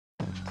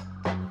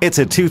It's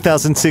a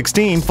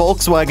 2016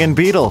 Volkswagen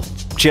Beetle.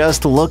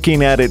 Just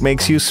looking at it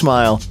makes you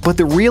smile, but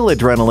the real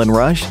adrenaline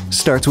rush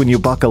starts when you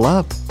buckle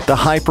up. The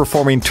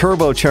high-performing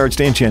turbocharged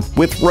engine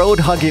with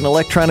road-hugging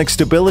electronic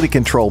stability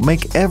control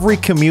make every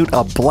commute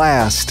a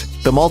blast.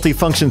 The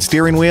multifunction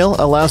steering wheel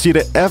allows you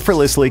to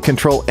effortlessly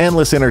control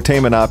endless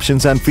entertainment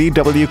options on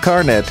VW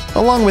CarNet,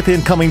 along with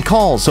incoming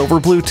calls over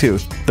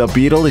Bluetooth. The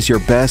Beetle is your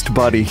best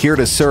buddy here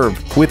to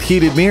serve, with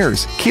heated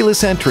mirrors,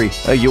 keyless entry,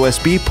 a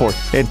USB port,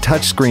 and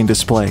touchscreen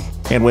display.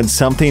 And when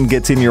something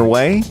gets in your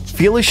way,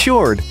 feel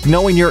assured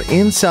knowing you're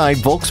inside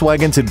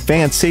Volkswagen's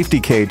advanced safety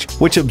cage,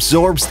 which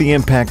absorbs the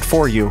impact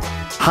for you.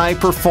 High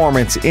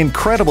performance,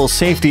 incredible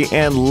safety,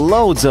 and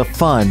loads of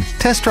fun.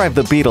 Test drive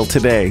the Beetle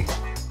today.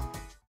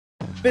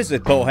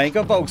 Visit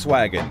Pohanka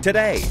Volkswagen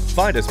today.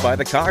 Find us by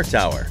the car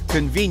tower,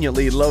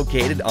 conveniently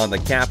located on the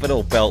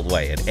Capitol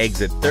Beltway at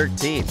exit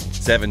 13,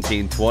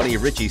 1720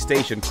 Ritchie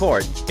Station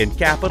Court in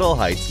Capitol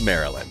Heights,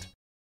 Maryland.